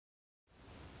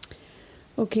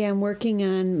Okay, I'm working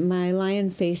on my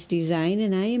lion face design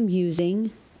and I am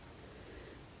using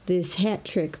this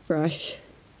Hat-Trick brush,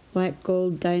 Black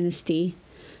Gold Dynasty.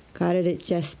 Got it at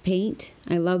Just Paint.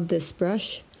 I love this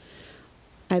brush.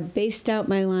 I've based out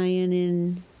my lion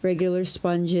in regular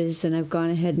sponges and I've gone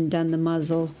ahead and done the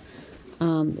muzzle.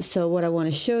 So what I want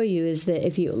to show you is that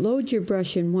if you load your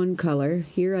brush in one color,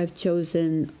 here I've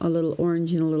chosen a little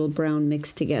orange and a little brown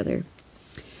mixed together.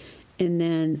 And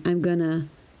then I'm going to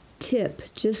tip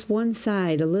just one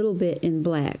side a little bit in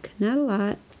black, not a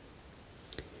lot.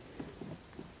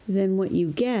 Then what you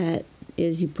get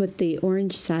is you put the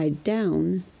orange side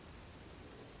down,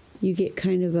 you get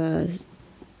kind of a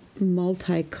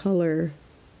multicolor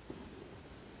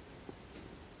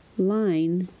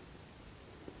line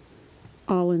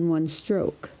all in one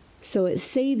stroke. So it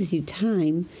saves you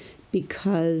time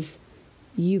because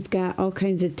you've got all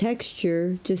kinds of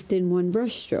texture just in one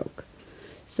brush stroke.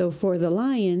 So for the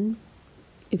lion,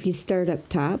 if you start up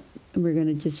top, and we're going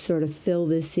to just sort of fill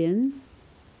this in,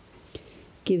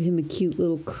 give him a cute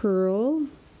little curl.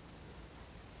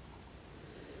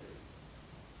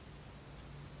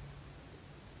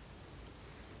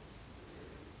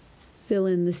 Fill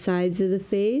in the sides of the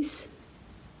face.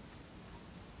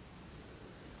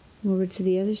 Over to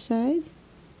the other side.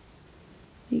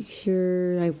 Make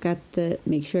sure I've got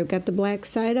the black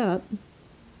side up.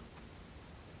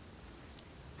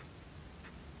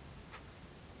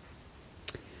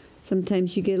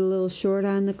 Sometimes you get a little short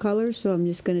on the color, so I'm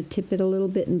just going to tip it a little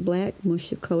bit in black, mush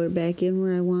the color back in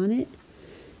where I want it,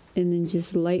 and then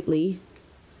just lightly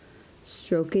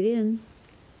stroke it in.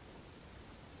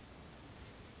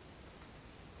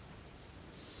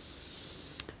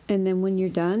 And then when you're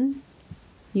done,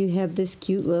 you have this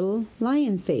cute little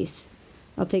lion face.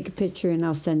 I'll take a picture and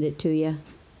I'll send it to you.